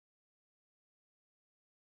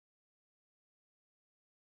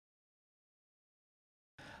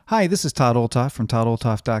Hi, this is Todd Olthoff from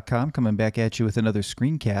toddolthoff.com coming back at you with another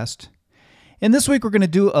screencast. And this week we're going to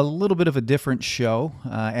do a little bit of a different show.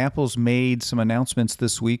 Apple's made some announcements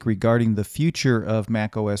this week regarding the future of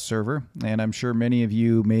macOS Server, and I'm sure many of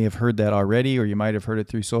you may have heard that already, or you might have heard it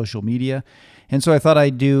through social media. And so I thought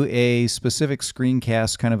I'd do a specific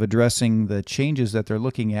screencast kind of addressing the changes that they're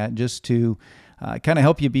looking at, just to kind of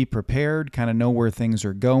help you be prepared, kind of know where things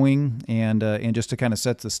are going, and just to kind of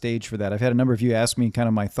set the stage for that. I've had a number of you ask me kind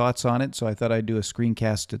of my thoughts on it, so I thought I'd do a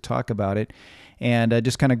screencast to talk about it and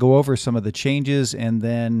just kind of go over some of the changes and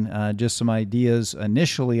then just some ideas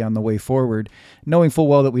initially on the way forward, knowing full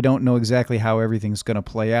well that we don't know exactly how everything's going to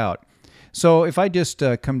play out. So if I just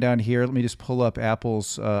come down here, let me just pull up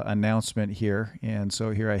Apple's announcement here. And so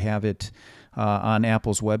here I have it on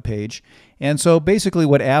Apple's webpage. And so basically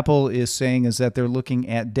what Apple is saying is that they're looking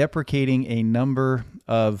at deprecating a number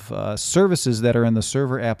of services that are in the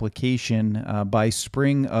server application by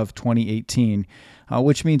spring of 2018.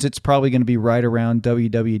 Which means it's probably going to be right around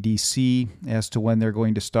WWDC as to when they're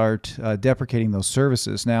going to start deprecating those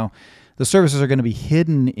services. Now, the services are going to be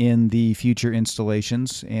hidden in the future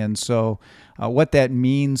installations, and so what that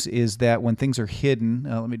means is that when things are hidden,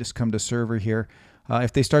 let me just come to server here.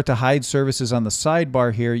 If they start to hide services on the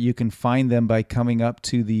sidebar here, you can find them by coming up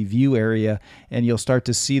to the view area, and you'll start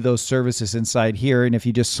to see those services inside here. And if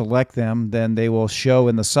you just select them, then they will show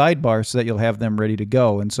in the sidebar so that you'll have them ready to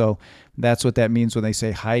go. And so that's what that means when they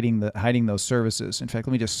say hiding those services. In fact,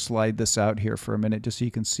 let me just slide this out here for a minute just so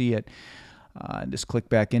you can see it. And just click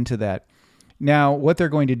back into that. Now, what they're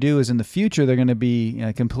going to do is in the future, they're going to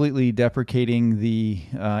be completely deprecating the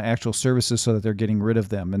actual services so that they're getting rid of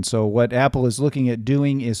them. And so what Apple is looking at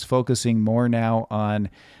doing is focusing more now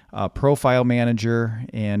on Profile Manager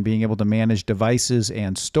and being able to manage devices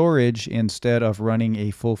and storage instead of running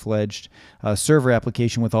a full-fledged server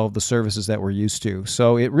application with all of the services that we're used to.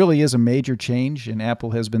 So it really is a major change, and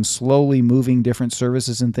Apple has been slowly moving different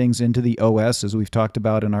services and things into the OS, as we've talked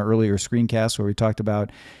about in our earlier screencast, where we talked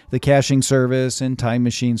about the caching service and Time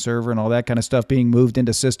Machine server and all that kind of stuff being moved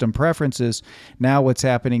into system preferences. Now what's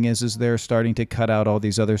happening is they're starting to cut out all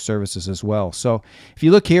these other services as well. So if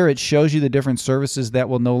you look here, it shows you the different services that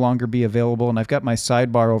will no longer be available, and I've got my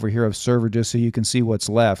sidebar over here of server just so you can see what's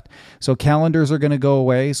left. So calendars are going to go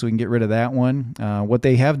away, so we can get rid of that one. What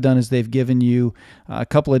they have done is they've given you a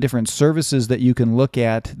couple of different services that you can look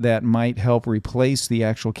at that might help replace the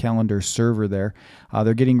actual calendar server there.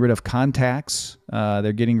 They're getting rid of contacts.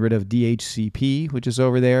 They're getting rid of DHCP, which is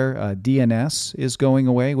over there. DNS is going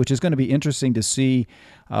away, which is going to be interesting to see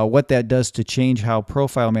what that does to change how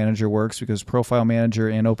Profile Manager works, because Profile Manager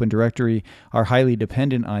and Open Directory are highly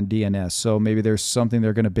dependent on DNS. So maybe there's something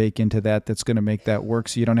they're going to bake into that that's going to make that work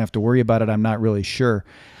so you don't have to worry about it. I'm not really sure.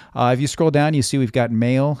 If you scroll down, you see we've got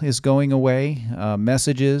Mail is going away,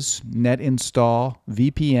 Messages, NetInstall,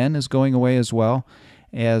 VPN is going away as well,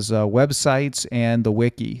 as websites and the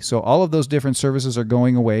Wiki. So all of those different services are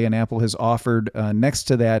going away, and Apple has offered next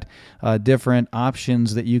to that different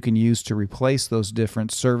options that you can use to replace those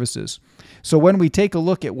different services. So when we take a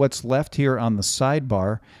look at what's left here on the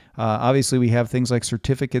sidebar, obviously we have things like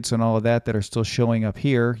certificates and all of that that are still showing up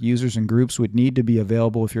here. Users and groups would need to be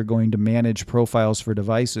available if you're going to manage profiles for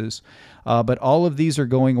devices. But all of these are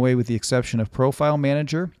going away with the exception of Profile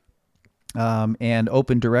Manager and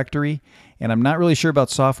Open Directory. And I'm not really sure about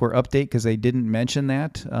Software Update because they didn't mention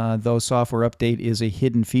that, though Software Update is a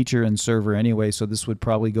hidden feature in server anyway, so this would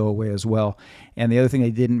probably go away as well. And the other thing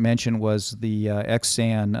they didn't mention was the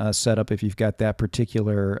XSAN setup if you've got that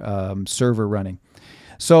particular server running.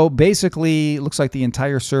 So basically, it looks like the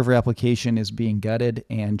entire server application is being gutted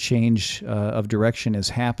and change of direction is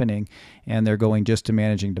happening, and they're going just to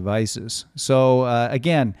managing devices. So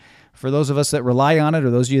again, for those of us that rely on it,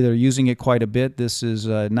 or those of you that are using it quite a bit, this is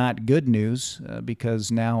not good news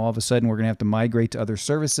because now all of a sudden we're going to have to migrate to other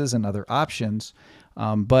services and other options.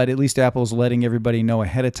 But at least Apple's letting everybody know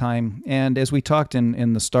ahead of time. And as we talked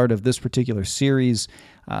in the start of this particular series,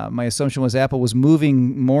 my assumption was Apple was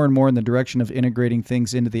moving more and more in the direction of integrating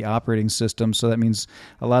things into the operating system. So that means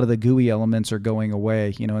a lot of the GUI elements are going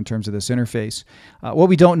away, in terms of this interface. What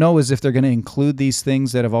we don't know is if they're going to include these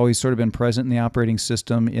things that have always sort of been present in the operating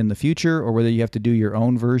system in the future, or whether you have to do your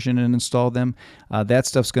own version and install them. That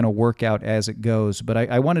stuff's going to work out as it goes. But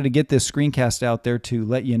I wanted to get this screencast out there to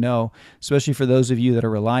let you know, especially for those of you that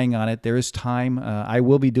are relying on it, there is time. I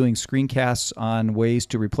will be doing screencasts on ways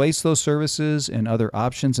to replace those services and other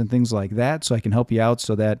options and things like that, so I can help you out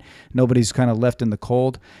so that nobody's kind of left in the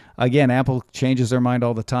cold. Again, Apple changes their mind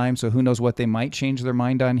all the time, so who knows what they might change their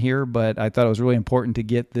mind on here, but I thought it was really important to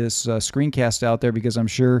get this screencast out there because I'm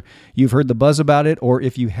sure you've heard the buzz about it, or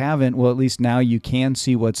if you haven't, well, at least now you can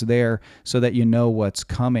see what's there so that you know what's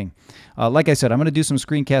coming. Like I said, I'm going to do some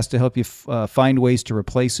screencasts to help you find ways to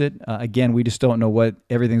replace it. Again, we just don't know what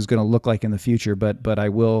everything's going to look like in the future, but I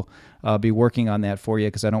will be working on that for you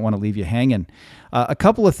because I don't want to leave you hanging. A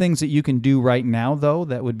couple of things that you can do right now, though,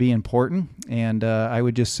 that would be important, and I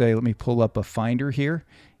would just say, let me pull up a Finder here,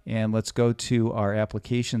 and let's go to our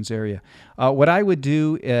applications area. What I would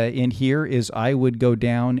do in here is I would go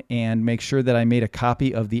down and make sure that I made a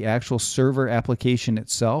copy of the actual server application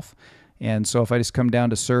itself. And so if I just come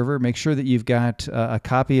down to server, make sure that you've got a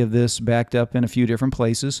copy of this backed up in a few different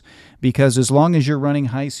places, because as long as you're running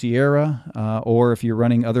High Sierra or if you're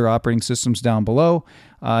running other operating systems down below,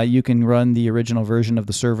 you can run the original version of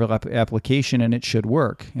the server application and it should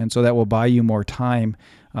work. And so that will buy you more time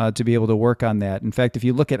to be able to work on that. In fact, if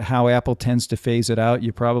you look at how Apple tends to phase it out,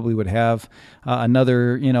 you probably would have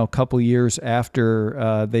another couple years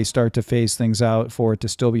after they start to phase things out for it to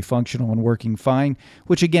still be functional and working fine,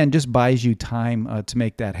 which again just buys you time to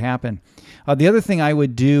make that happen. The other thing I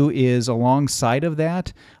would do is alongside of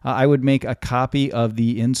that, I would make a copy of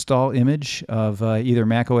the install image of either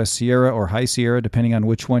macOS Sierra or High Sierra, depending on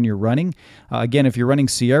which one you're running. Again, if you're running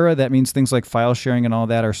Sierra, that means things like file sharing and all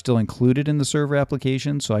that are still included in the server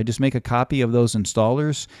application. So I just make a copy of those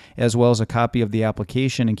installers as well as a copy of the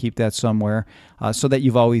application and keep that somewhere so that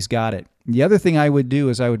you've always got it. The other thing I would do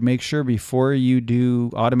is I would make sure before you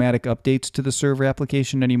do automatic updates to the server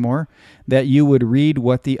application anymore that you would read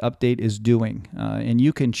what the update is doing. And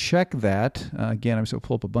you can check that. Again, I'm just going to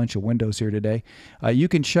pull up a bunch of windows here today. You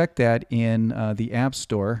can check that in the App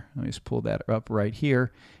Store. Let me just pull that up right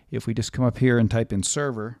here. If we just come up here and type in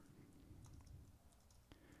server,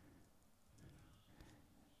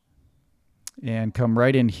 and come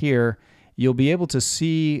right in here, you'll be able to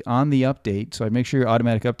see on the update, so I'd make sure your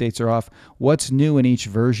automatic updates are off, what's new in each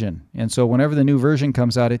version. And so whenever the new version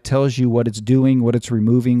comes out, it tells you what it's doing, what it's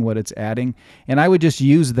removing, what it's adding. And I would just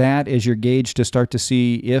use that as your gauge to start to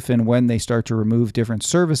see if and when they start to remove different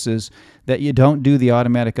services that you don't do the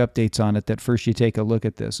automatic updates on it, that first you take a look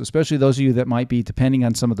at this, especially those of you that might be depending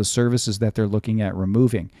on some of the services that they're looking at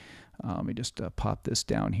removing. Let me just pop this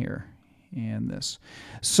down here. And this.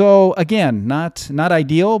 So again, not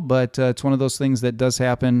ideal, but it's one of those things that does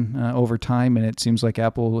happen over time, and it seems like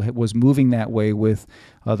Apple was moving that way with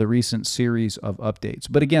the recent series of updates.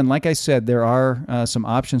 But again, like I said, there are some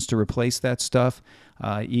options to replace that stuff,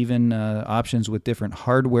 even options with different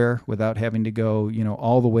hardware without having to go,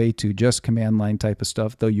 all the way to just command line type of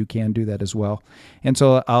stuff, though you can do that as well. And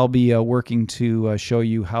so I'll be working to show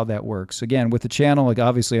you how that works. Again, with the channel, like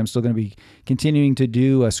obviously I'm still going to be continuing to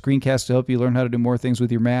do a screencast to help you learn how to do more things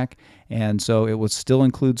with your Mac. And so it will still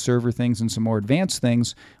include server things and some more advanced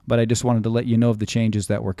things, but I just wanted to let you know of the changes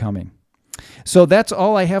that were coming. So that's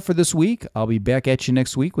all I have for this week. I'll be back at you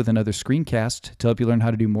next week with another screencast to help you learn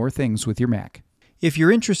how to do more things with your Mac. If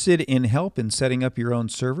you're interested in help in setting up your own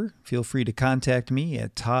server, feel free to contact me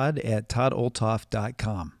at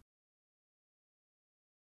todd@toddolthoff.com.